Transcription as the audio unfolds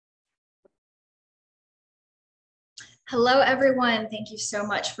Hello, everyone. Thank you so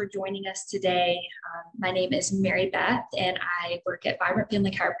much for joining us today. My name is Mary Beth, and I work at Vibrant Family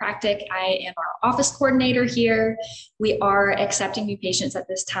Chiropractic. I am our office coordinator here. We are accepting new patients at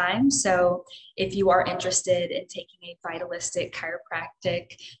this time. So if you are interested in taking a vitalistic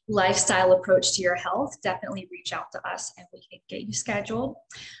chiropractic lifestyle approach to your health, definitely reach out to us and we can get you scheduled.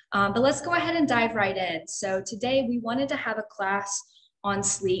 But let's go ahead and dive right in. So today we wanted to have a class on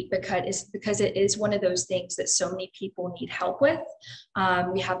sleep because it is one of those things that so many people need help with.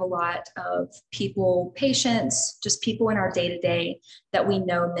 We have a lot of people, patients, just people in our day-to-day that we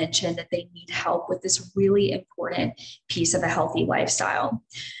know mention that they need help with this really important piece of a healthy lifestyle.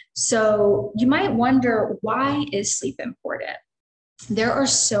 So you might wonder, why is sleep important? There are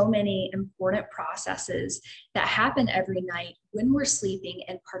so many important processes that happen every night when we're sleeping,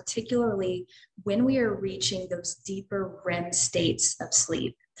 and particularly when we are reaching those deeper REM states of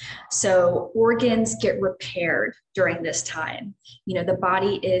sleep. So organs get repaired during this time. The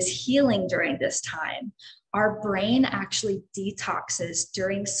body is healing during this time. Our brain actually detoxes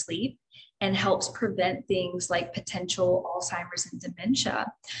during sleep and helps prevent things like potential Alzheimer's and dementia.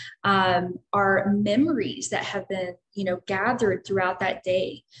 Our memories that have been, gathered throughout that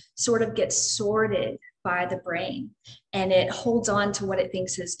day sort of get sorted by the brain, and it holds on to what it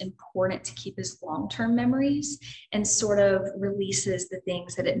thinks is important to keep as long-term memories and sort of releases the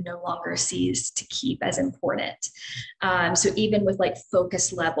things that it no longer sees to keep as important. So even with like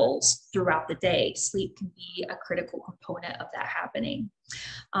focus levels throughout the day, sleep can be a critical component of that happening.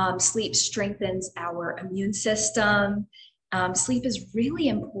 Sleep strengthens our immune system. Sleep is really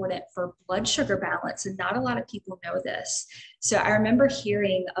important for blood sugar balance, and not a lot of people know this. So I remember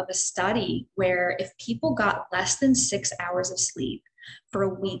hearing of a study where if people got less than 6 hours of sleep for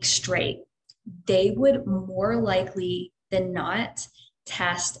a week straight, they would more likely than not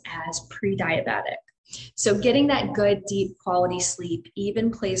test as pre-diabetic. So getting that good, deep quality sleep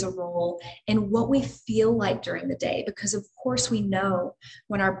even plays a role in what we feel like during the day, because of course we know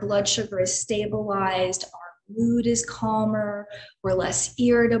when our blood sugar is stabilized, our mood is calmer, we're less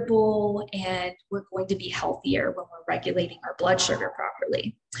irritable, and we're going to be healthier when we're regulating our blood sugar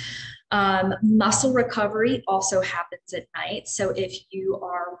properly. Muscle recovery also happens at night. So if you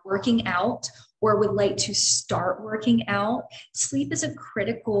are working out or would like to start working out, sleep is a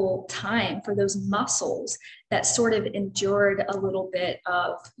critical time for those muscles that sort of endured a little bit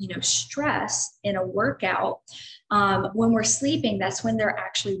of, stress in a workout. When we're sleeping, that's when they're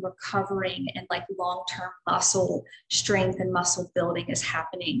actually recovering, and like long-term muscle strength and muscle building is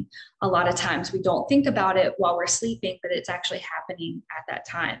happening. A lot of times we don't think about it while we're sleeping, but it's actually happening at that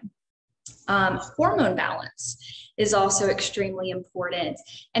time. Hormone balance is also extremely important,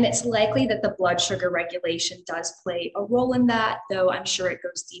 and it's likely that the blood sugar regulation does play a role in that, though I'm sure it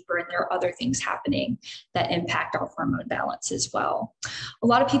goes deeper and there are other things happening that impact our hormone balance as well. A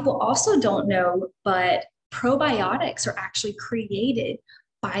lot of people also don't know, but probiotics are actually created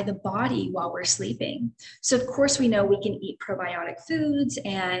by the body while we're sleeping. So of course we know we can eat probiotic foods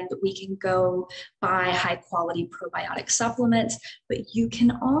and we can go buy high quality probiotic supplements, but you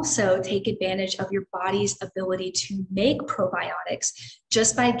can also take advantage of your body's ability to make probiotics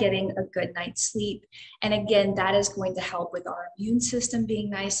just by getting a good night's sleep. And again, that is going to help with our immune system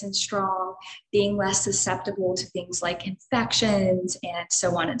being nice and strong, being less susceptible to things like infections and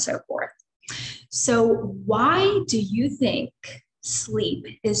so on and so forth. So why do you think sleep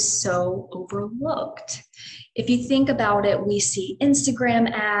is so overlooked? If you think about it, we see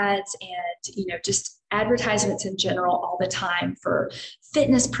Instagram ads and just advertisements in general all the time for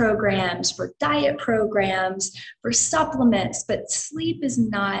fitness programs, for diet programs, for supplements, but sleep is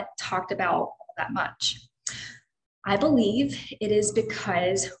not talked about all that much. I believe it is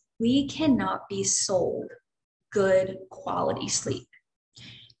because we cannot be sold good quality sleep.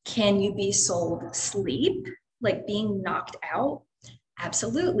 Can you be sold sleep, like being knocked out?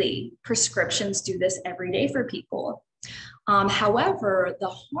 Absolutely. Prescriptions do this every day for people. However, the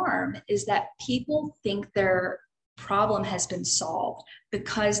harm is that people think their problem has been solved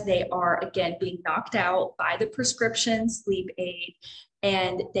because they are, again, being knocked out by the prescription sleep aid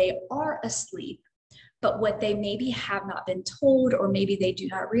and they are asleep. But what they maybe have not been told, or maybe they do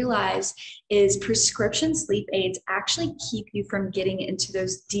not realize, is prescription sleep aids actually keep you from getting into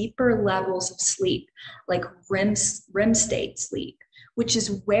those deeper levels of sleep, like REM state sleep, which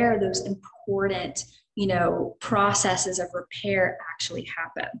is where those important, processes of repair actually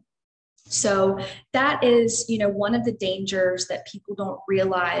happen. So that is, one of the dangers that people don't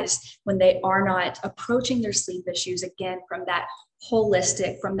realize when they are not approaching their sleep issues, again, from that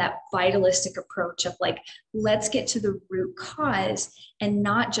holistic, from that vitalistic approach of like, let's get to the root cause and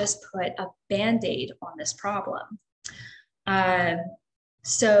not just put a Band-Aid on this problem. Um,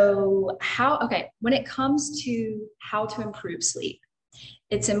 when it comes to how to improve sleep,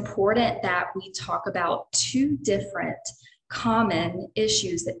 it's important that we talk about two different common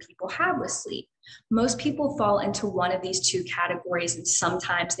issues that people have with sleep. Most people fall into one of these two categories, and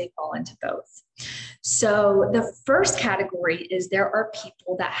sometimes they fall into both. So, the first category is there are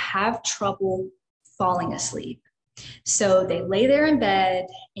people that have trouble falling asleep. So they lay there in bed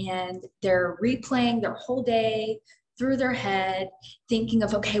and they're replaying their whole day through their head, thinking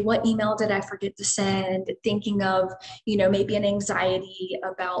of, okay, what email did I forget to send? Thinking of, maybe an anxiety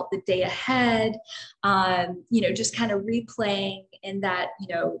about the day ahead, just kind of replaying in that,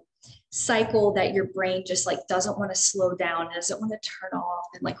 cycle that your brain just like doesn't want to slow down, doesn't want to turn off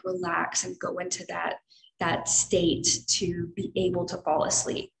and like relax and go into that state to be able to fall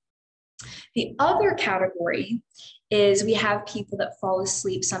asleep. The other category is we have people that fall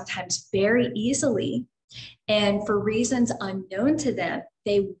asleep sometimes very easily, and for reasons unknown to them,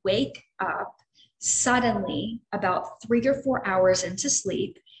 they wake up suddenly about 3 or 4 hours into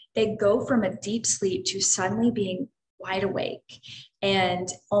sleep. They go from a deep sleep to suddenly being wide awake and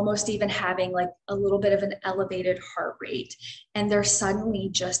almost even having like a little bit of an elevated heart rate. And they're suddenly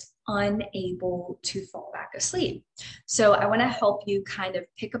just unable to fall back asleep. So I want to help you kind of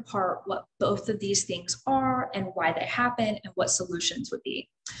pick apart what both of these things are and why they happen and what solutions would be.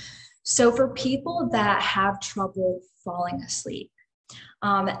 So for people that have trouble falling asleep,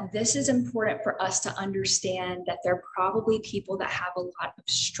 this is important for us to understand that they're probably people that have a lot of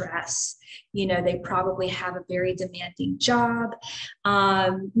stress. They probably have a very demanding job.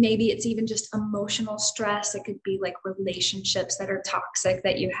 Maybe it's even just emotional stress. It could be like relationships that are toxic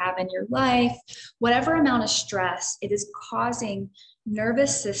that you have in your life. Whatever amount of stress, it is causing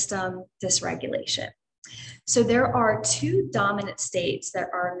nervous system dysregulation. So there are two dominant states that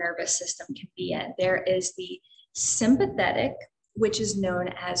our nervous system can be in. There is the sympathetic, which is known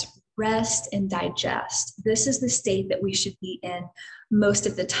as rest and digest. This is the state that we should be in most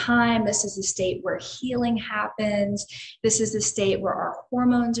of the time. This is the state where healing happens. This is the state where our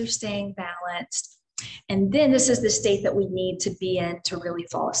hormones are staying balanced. And then this is the state that we need to be in to really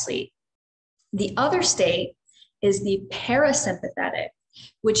fall asleep. The other state is the parasympathetic,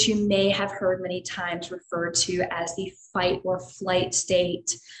 which you may have heard many times referred to as the fight or flight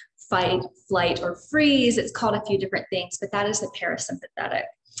state, fight, flight, or freeze. It's called a few different things, but that is the parasympathetic.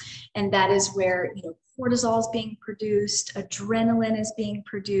 And that is where, cortisol is being produced, adrenaline is being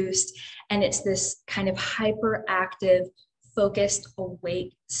produced, and it's this kind of hyperactive, focused,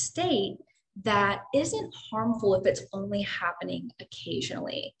 awake state that isn't harmful if it's only happening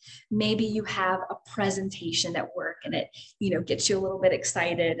occasionally. Maybe you have a presentation at work and it, gets you a little bit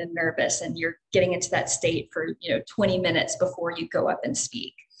excited and nervous, and you're getting into that state for, 20 minutes before you go up and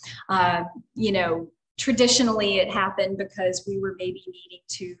speak. Traditionally it happened because we were maybe needing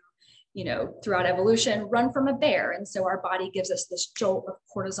to, throughout evolution, run from a bear. And so our body gives us this jolt of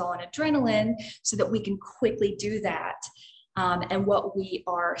cortisol and adrenaline so that we can quickly do that. And what we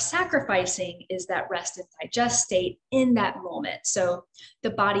are sacrificing is that rest and digest state in that moment. So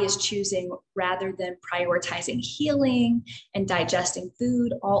the body is choosing, rather than prioritizing healing and digesting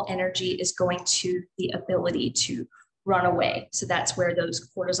food, all energy is going to the ability to run away. So that's where those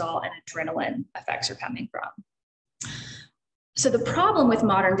cortisol and adrenaline effects are coming from. So the problem with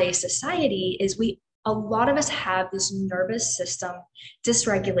modern day society is a lot of us have this nervous system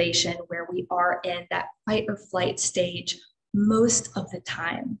dysregulation where we are in that fight or flight stage most of the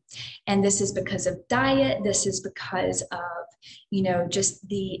time. And this is because of diet. This is because of, just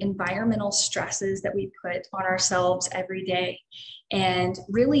the environmental stresses that we put on ourselves every day. And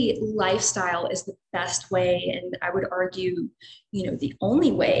really, lifestyle is the best way. And I would argue, the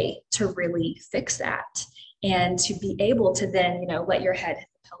only way to really fix that and to be able to then, let your head hit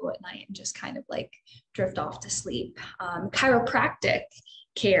the pillow at night and just kind of like drift off to sleep. Chiropractic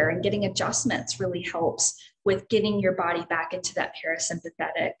care and getting adjustments really helps with getting your body back into that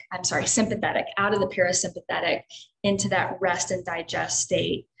sympathetic, out of the parasympathetic into that rest and digest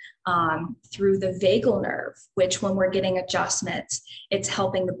state through the vagal nerve, which when we're getting adjustments, it's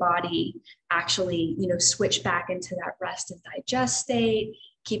helping the body actually, switch back into that rest and digest state,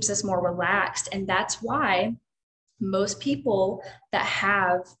 keeps us more relaxed. And that's why most people that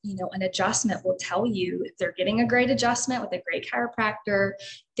have, an adjustment will tell you if they're getting a great adjustment with a great chiropractor,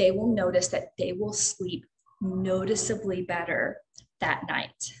 they will notice that they will sleep noticeably better that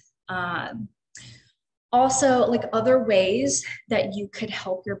night. Also, like other ways that you could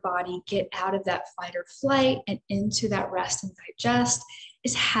help your body get out of that fight or flight and into that rest and digest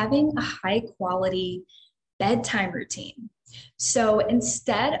is having a high quality bedtime routine. So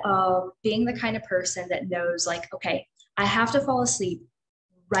instead of being the kind of person that knows, like, okay, I have to fall asleep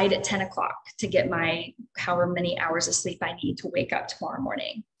right at 10 o'clock to get my however many hours of sleep I need to wake up tomorrow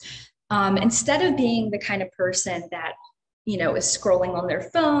morning. Instead of being the kind of person that, is scrolling on their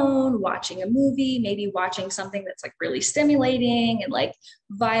phone, watching a movie, maybe watching something that's like really stimulating and like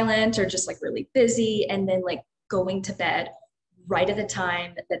violent or just like really busy, and then like going to bed right at the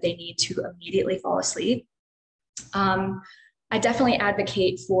time that they need to immediately fall asleep. I definitely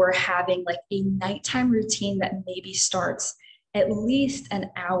advocate for having like a nighttime routine that maybe starts at least an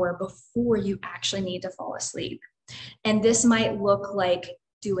hour before you actually need to fall asleep. And this might look like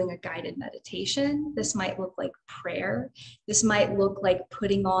doing a guided meditation. This might look like prayer. This might look like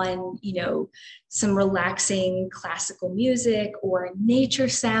putting on, some relaxing classical music or nature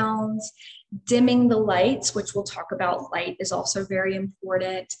sounds, dimming the lights, which we'll talk about. Light is also very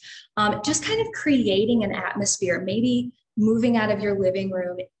important. Just kind of creating an atmosphere, maybe moving out of your living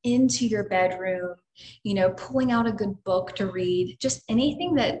room into your bedroom, pulling out a good book to read, just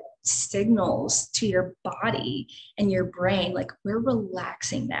anything that signals to your body and your brain, like we're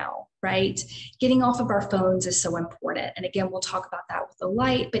relaxing now, right? Getting off of our phones is so important. And again, we'll talk about that with the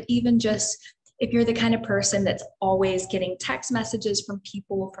light, but even just if you're the kind of person that's always getting text messages from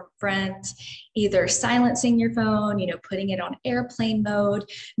people, from friends, either silencing your phone, putting it on airplane mode,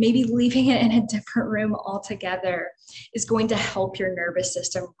 maybe leaving it in a different room altogether is going to help your nervous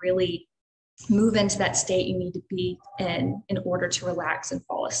system really move into that state you need to be in order to relax and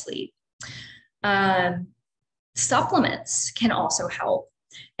fall asleep. Supplements can also help.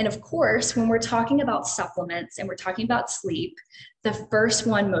 And of course, when we're talking about supplements and we're talking about sleep, the first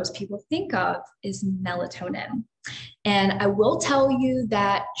one most people think of is melatonin. And I will tell you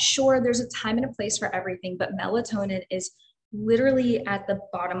that, sure, there's a time and a place for everything, but melatonin is literally at the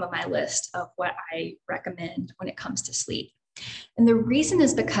bottom of my list of what I recommend when it comes to sleep. And the reason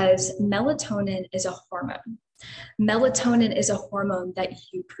is because melatonin is a hormone. Melatonin is a hormone that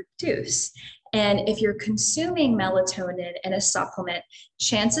you produce. And if you're consuming melatonin in a supplement,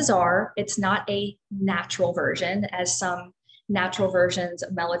 chances are it's not a natural version, as some natural versions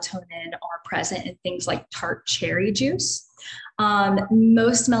of melatonin are present in things like tart cherry juice.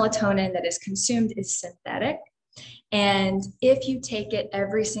 Most melatonin that is consumed is synthetic. And if you take it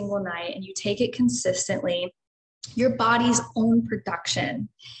every single night and you take it consistently, your body's own production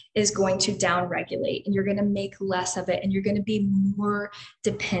is going to downregulate and you're going to make less of it and you're going to be more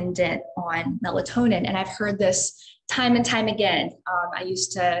dependent on melatonin. And I've heard this time and time again. I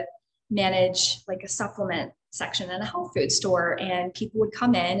used to manage like a supplement section in a health food store, and people would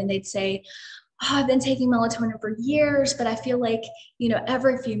come in and they'd say, oh, I've been taking melatonin for years, but I feel like,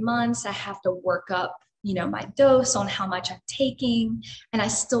 every few months I have to work up my dose on how much I'm taking. And I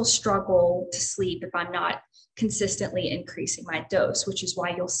still struggle to sleep if I'm not consistently increasing my dose, which is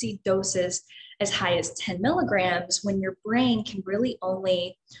why you'll see doses as high as 10 milligrams when your brain can really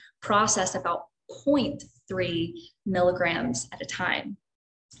only process about 0.3 milligrams at a time.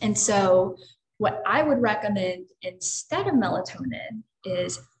 And so what I would recommend instead of melatonin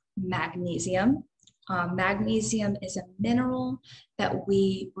is magnesium. Magnesium is a mineral that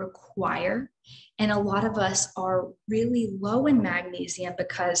we require. And a lot of us are really low in magnesium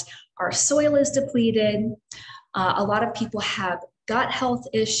because our soil is depleted. A lot of people have gut health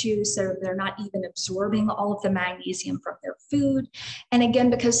issues, so they're not even absorbing all of the magnesium from their food. And again,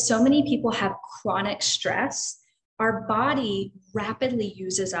 because so many people have chronic stress, our body rapidly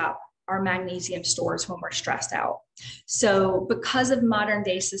uses up our magnesium stores when we're stressed out. So because of modern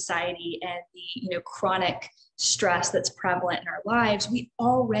day society and the chronic stress that's prevalent in our lives, we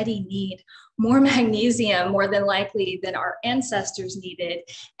already need more magnesium, more than likely, than our ancestors needed.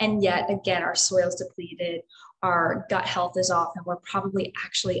 And yet again, our soil's depleted, our gut health is off, and we're probably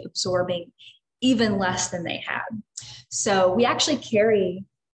actually absorbing even less than they had. So we actually carry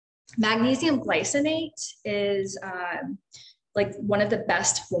magnesium glycinate is like one of the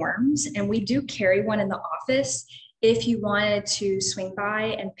best forms. And we do carry one in the office. If you wanted to swing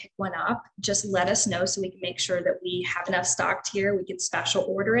by and pick one up, just let us know so we can make sure that we have enough stocked here. We can special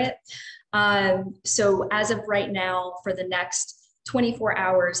order it. So as of right now, for the next 24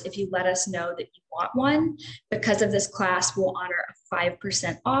 hours, if you let us know that you want one, because of this class, we'll honor a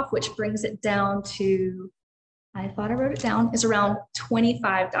 5% off, which brings it down to, I thought I wrote it down, is around $25.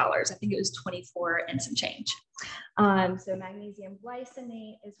 I think it was 24 and some change. So magnesium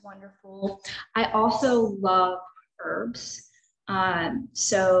glycinate is wonderful. I also love herbs.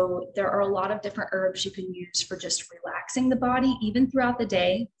 So there are a lot of different herbs you can use for just relaxing the body, even throughout the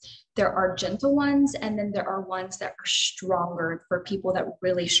day. There are gentle ones, and then there are ones that are stronger for people that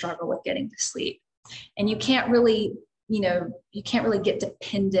really struggle with getting to sleep. And you can't really you can't really get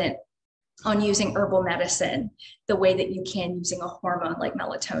dependent on using herbal medicine the way that you can using a hormone like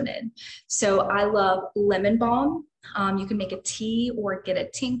melatonin. So I love lemon balm. You can make a tea or get a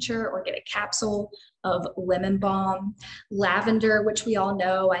tincture or get a capsule of lemon balm. Lavender, which we all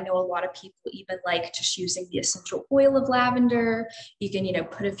know. I know a lot of people even like just using the essential oil of lavender. You can,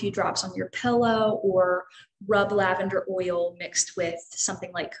 put a few drops on your pillow or rub lavender oil mixed with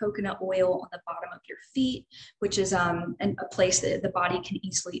something like coconut oil on the bottom of your feet, which is a place that the body can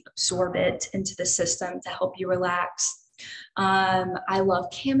easily absorb it into the system to help you relax. I love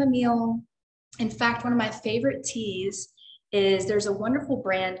chamomile. In fact, one of my favorite teas is there's a wonderful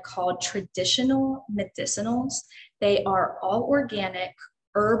brand called Traditional Medicinals. They are all organic,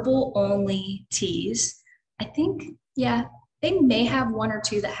 herbal only teas. I think, yeah, they may have one or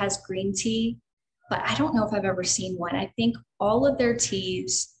two that has green tea, but I don't know if I've ever seen one. I think all of their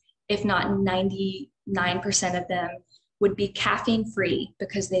teas, if not 99% of them, would be caffeine free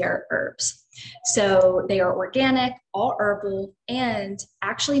because they are herbs. So they are organic, all herbal, and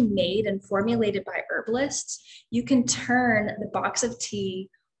actually made and formulated by herbalists. You can turn the box of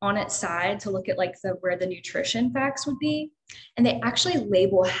tea on its side to look at where the nutrition facts would be. And they actually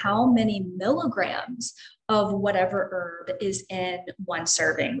label how many milligrams of whatever herb is in one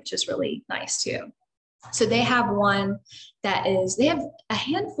serving, which is really nice too. So they have one they have a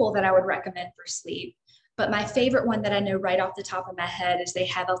handful that I would recommend for sleep. But my favorite one that I know right off the top of my head is they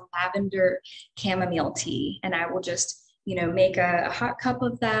have a lavender chamomile tea. And I will just, make a hot cup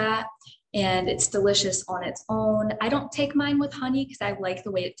of that. And it's delicious on its own. I don't take mine with honey because I like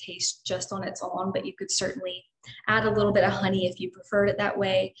the way it tastes just on its own, but you could certainly add a little bit of honey if you preferred it that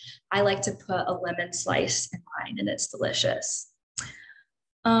way. I like to put a lemon slice in mine and it's delicious.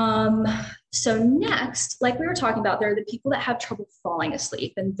 So next, like we were talking about, there are the people that have trouble falling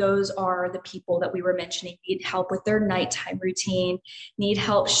asleep. And those are the people that we were mentioning need help with their nighttime routine, need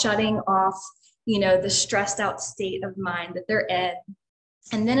help shutting off, the stressed out state of mind that they're in.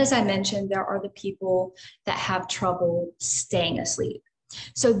 And then, as I mentioned, there are the people that have trouble staying asleep.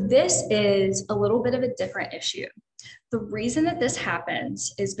 So this is a little bit of a different issue. The reason that this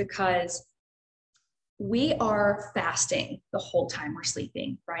happens is because we are fasting the whole time we're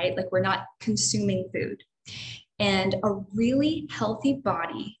sleeping, right? Like we're not consuming food. And a really healthy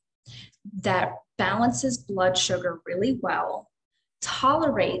body that balances blood sugar really well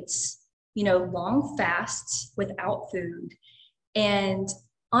tolerates, long fasts without food, and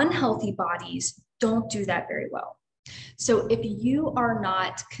unhealthy bodies don't do that very well. So if you are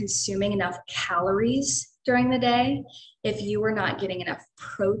not consuming enough calories during the day, if you are not getting enough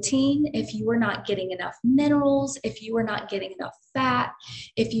protein, if you are not getting enough minerals, if you are not getting enough fat,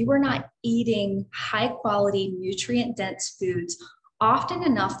 if you are not eating high quality, nutrient dense foods often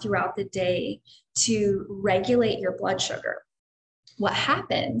enough throughout the day to regulate your blood sugar, what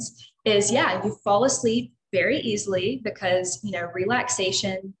happens is, you fall asleep very easily because,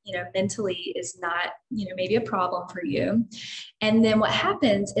 relaxation, mentally is not, maybe a problem for you. And then what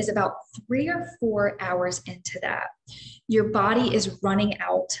happens is about 3 or 4 hours into that, your body is running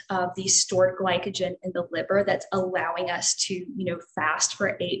out of the stored glycogen in the liver that's allowing us to, fast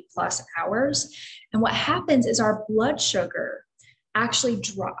for 8+ hours. And what happens is our blood sugar actually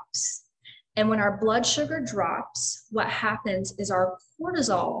drops. And when our blood sugar drops, what happens is our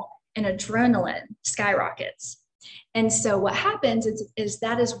cortisol and adrenaline skyrockets. And so what happens is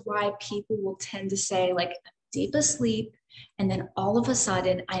that is why people will tend to say, like, I'm deep asleep, and then all of a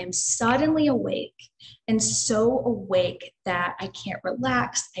sudden I am suddenly awake, and so awake that I can't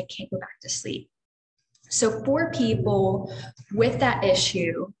relax, I can't go back to sleep. So for people with that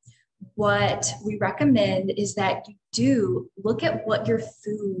issue, what we recommend is that you do look at what your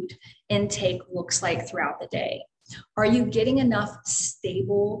food intake looks like throughout the day. Are you getting enough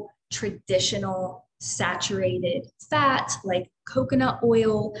stable, traditional, saturated fat like coconut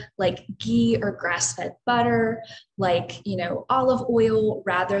oil, like ghee or grass-fed butter, like, olive oil,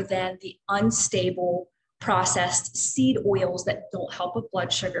 rather than the unstable processed seed oils that don't help with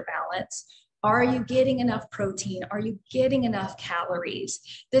blood sugar balance? Are you getting enough protein? Are you getting enough calories?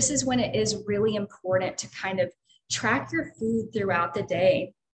 This is when it is really important to kind of track your food throughout the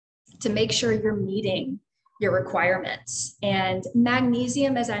day to make sure you're meeting your requirements. And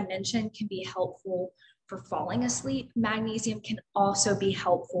magnesium, as I mentioned, can be helpful for falling asleep. Magnesium can also be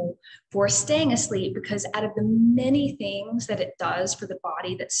helpful for staying asleep, because out of the many things that it does for the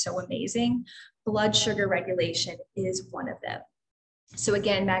body that's so amazing, blood sugar regulation is one of them. So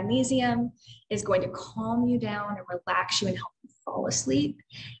again, magnesium is going to calm you down and relax you and help you fall asleep.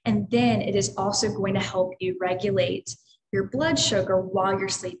 And then it is also going to help you regulate your blood sugar while you're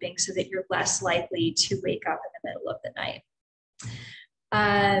sleeping so that you're less likely to wake up in the middle of the night.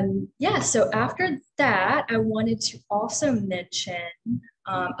 Yeah, so after that, I wanted to also mention,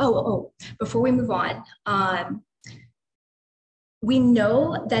 before we move on, we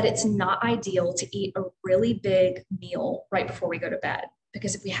know that it's not ideal to eat a really big meal right before we go to bed,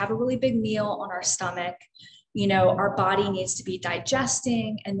 because if we have a really big meal on our stomach, our body needs to be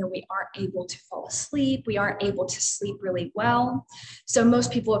digesting, and then we aren't able to fall asleep. We aren't able to sleep really well. So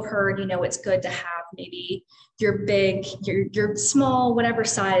most people have heard, it's good to have maybe your big, your small, whatever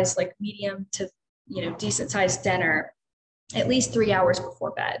size, like medium to, decent sized dinner, at least 3 hours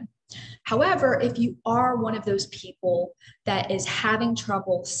before bed. However, if you are one of those people that is having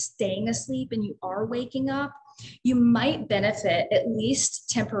trouble staying asleep and you are waking up, you might benefit, at least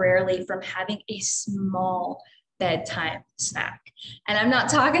temporarily, from having a small bedtime snack. And I'm not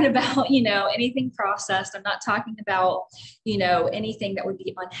talking about, anything processed. I'm not talking about, anything that would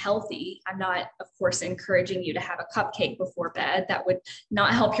be unhealthy. I'm not, of course, encouraging you to have a cupcake before bed. That would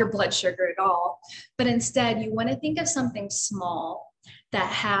not help your blood sugar at all. But instead, you want to think of something small that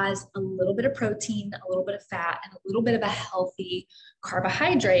has a little bit of protein, a little bit of fat, and a little bit of a healthy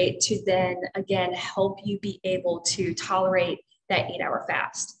carbohydrate to then, again, help you be able to tolerate that 8-hour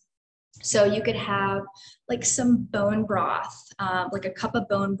fast. So you could have like some bone broth, like a cup of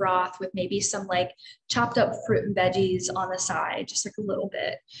bone broth with maybe some like chopped up fruit and veggies on the side, just like a little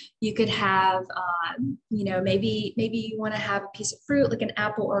bit. You could have, maybe you want to have a piece of fruit, like an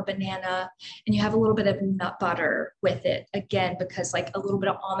apple or a banana, and you have a little bit of nut butter with it. Again, because like a little bit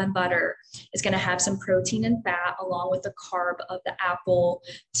of almond butter is going to have some protein and fat along with the carb of the apple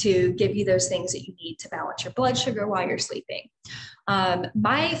to give you those things that you need to balance your blood sugar while you're sleeping.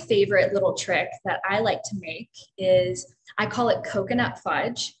 My favorite little trick that I like to make is, I call it coconut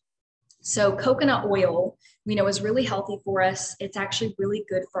fudge. So coconut oil, we know, is really healthy for us. It's actually really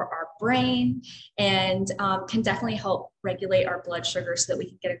good for our brain and can definitely help regulate our blood sugar so that we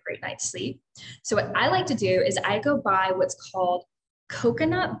can get a great night's sleep. So what I like to do is I go buy what's called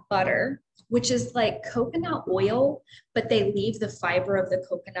coconut butter, which is like coconut oil, but they leave the fiber of the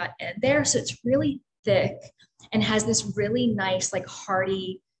coconut in there. So it's really thick and has this really nice, like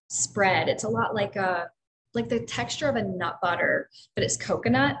hearty spread. It's a lot like the texture of a nut butter, but it's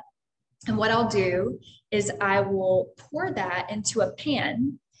coconut. And what I'll do is I will pour that into a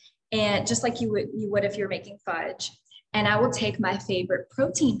pan, and just like you would if you're making fudge. And I will take my favorite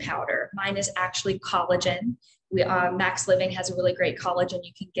protein powder. Mine is actually collagen. Max Living has a really great collagen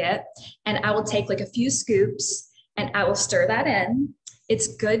you can get. And I will take like a few scoops and I will stir that in.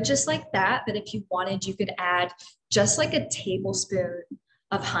 It's good just like that, but if you wanted, you could add just like a tablespoon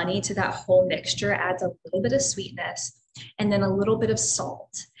of honey to that whole mixture. Adds a little bit of sweetness, and then a little bit of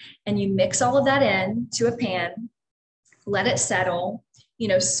salt. And you mix all of that in to a pan, let it settle,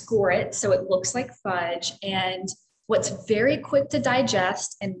 score it so it looks like fudge. And what's very quick to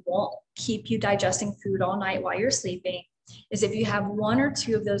digest and won't keep you digesting food all night while you're sleeping is if you have one or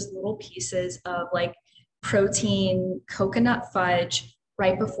two of those little pieces of like protein coconut fudge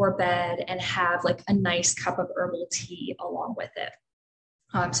right before bed, and have like a nice cup of herbal tea along with it.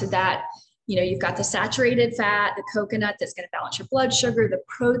 So that, you've got the saturated fat, the coconut that's going to balance your blood sugar, the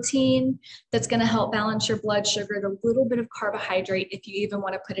protein that's going to help balance your blood sugar, the little bit of carbohydrate, if you even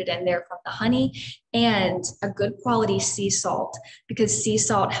want to put it in there from the honey, and a good quality sea salt, because sea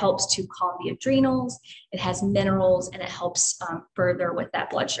salt helps to calm the adrenals. It has minerals and it helps further with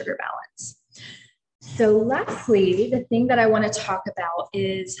that blood sugar balance. So lastly, the thing that I want to talk about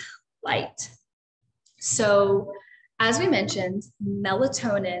is light. So as we mentioned,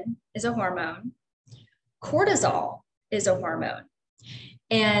 melatonin is a hormone, cortisol is a hormone,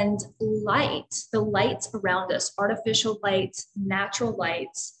 and light, the lights around us, artificial lights, natural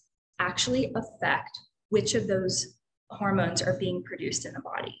lights, actually affect which of those hormones are being produced in the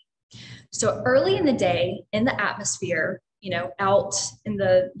body. So early in the day, in the atmosphere, out in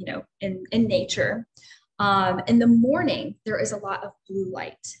the, in nature, in the morning, there is a lot of blue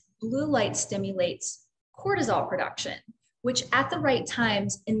light. Blue light stimulates cortisol production, which at the right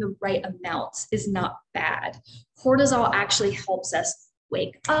times in the right amounts is not bad. Cortisol actually helps us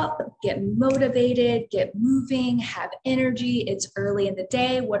wake up, get motivated, get moving, have energy. It's early in the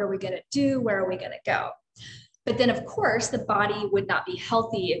day. What are we going to do? Where are we going to go? But then, of course, the body would not be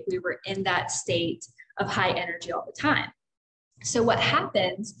healthy if we were in that state of high energy all the time. So what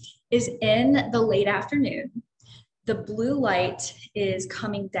happens is in the late afternoon, the blue light is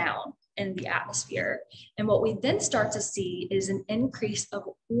coming down in the atmosphere. And what we then start to see is an increase of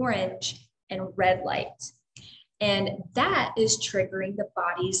orange and red light. And that is triggering the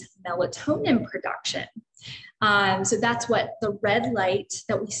body's melatonin production. So that's what the red light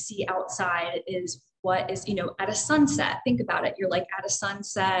that we see outside is. What is, at a sunset, think about it. You're like at a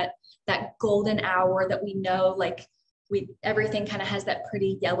sunset, that golden hour that we know, like everything kind of has that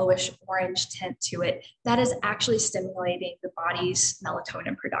pretty yellowish orange tint to it. That is actually stimulating the body's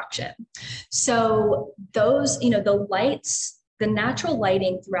melatonin production. So those, the lights, the natural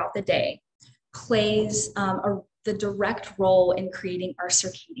lighting throughout the day plays the direct role in creating our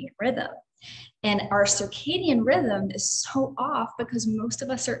circadian rhythm. And our circadian rhythm is so off because most of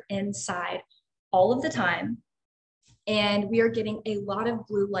us are inside all of the time. And we are getting a lot of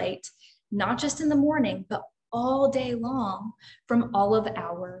blue light, not just in the morning, but all day long from all of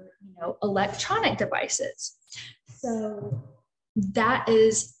our, electronic devices. So that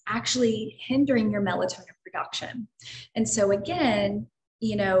is actually hindering your melatonin production. And so again,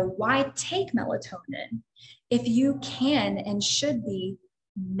 why take melatonin if you can and should be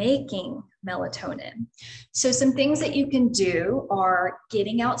making melatonin? So some things that you can do are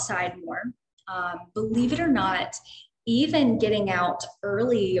getting outside more. Believe it or not, even getting out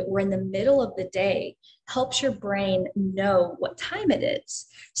early or in the middle of the day helps your brain know what time it is.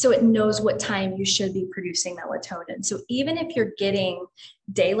 So it knows what time you should be producing melatonin. So even if you're getting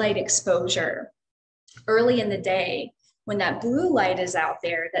daylight exposure early in the day, when that blue light is out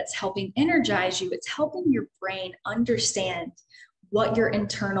there that's helping energize you, it's helping your brain understand what your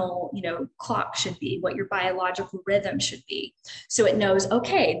internal, clock should be, what your biological rhythm should be. So it knows,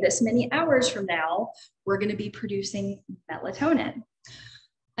 okay, this many hours from now, we're going to be producing melatonin.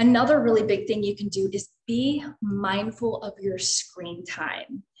 Another really big thing you can do is be mindful of your screen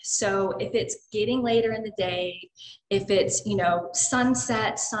time. So if it's getting later in the day, if it's,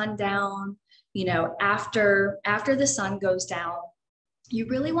 sunset, sundown, after the sun goes down, you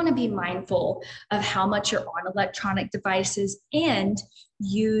really want to be mindful of how much you're on electronic devices and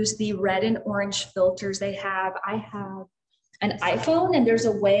use the red and orange filters they have. I have an iPhone, and there's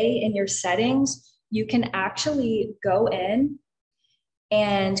a way in your settings you can actually go in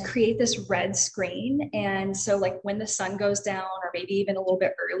and create this red screen. And so like when the sun goes down, or maybe even a little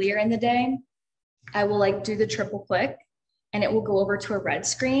bit earlier in the day, I will do the triple click and it will go over to a red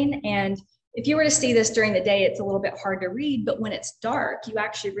screen. And if you were to see this during the day, it's a little bit hard to read, but when it's dark, you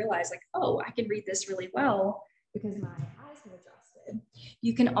actually realize oh, I can read this really well because my eyes have adjusted.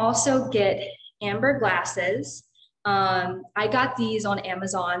 You can also get amber glasses. I got these on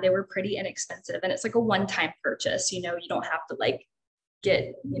Amazon. They were pretty inexpensive, and it's like a one-time purchase. You don't have to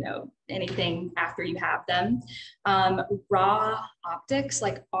get, anything after you have them. Raw Optics,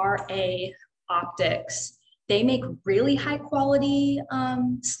 RA Optics. They make really high quality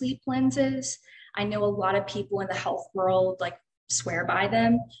sleep lenses. I know a lot of people in the health world swear by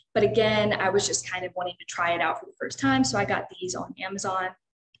them, but again, I was just kind of wanting to try it out for the first time. So I got these on Amazon.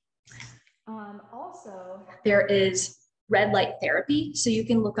 Also, there is red light therapy. So you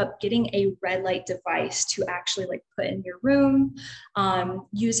can look up getting a red light device to actually put in your room,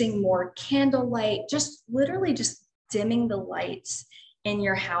 using more candlelight, just literally just dimming the lights in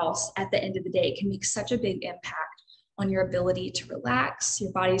your house at the end of the day can make such a big impact on your ability to relax,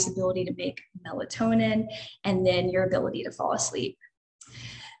 your body's ability to make melatonin, and then your ability to fall asleep.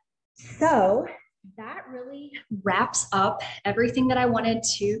 So that really wraps up everything that I wanted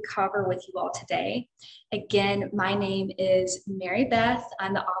to cover with you all today. Again, my name is Mary Beth.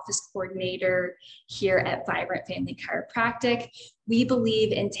 I'm the office coordinator here at Vibrant Family Chiropractic. We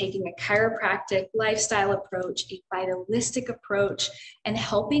believe in taking a chiropractic lifestyle approach, a vitalistic approach, and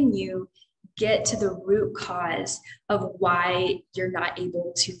helping you get to the root cause of why you're not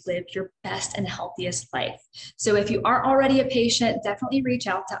able to live your best and healthiest life. So if you aren't already a patient, definitely reach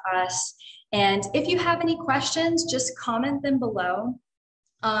out to us. And if you have any questions, just comment them below.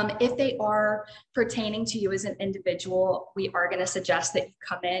 If they are pertaining to you as an individual, we are going to suggest that you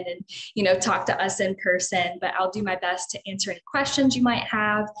come in and, talk to us in person, but I'll do my best to answer any questions you might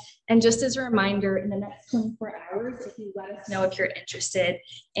have. And just as a reminder, in the next 24 hours, if you let us know if you're interested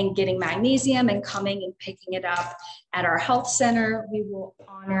in getting magnesium and coming and picking it up at our health center, we will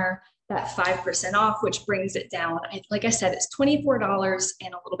honor that 5% off, which brings it down. Like I said, it's $24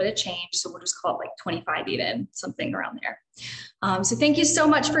 and a little bit of change. So we'll just call it 25 even, something around there. So thank you so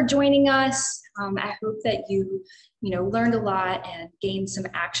much for joining us. I hope that you learned a lot and gained some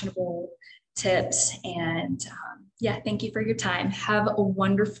actionable tips. And yeah, thank you for your time. Have a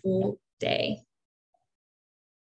wonderful day.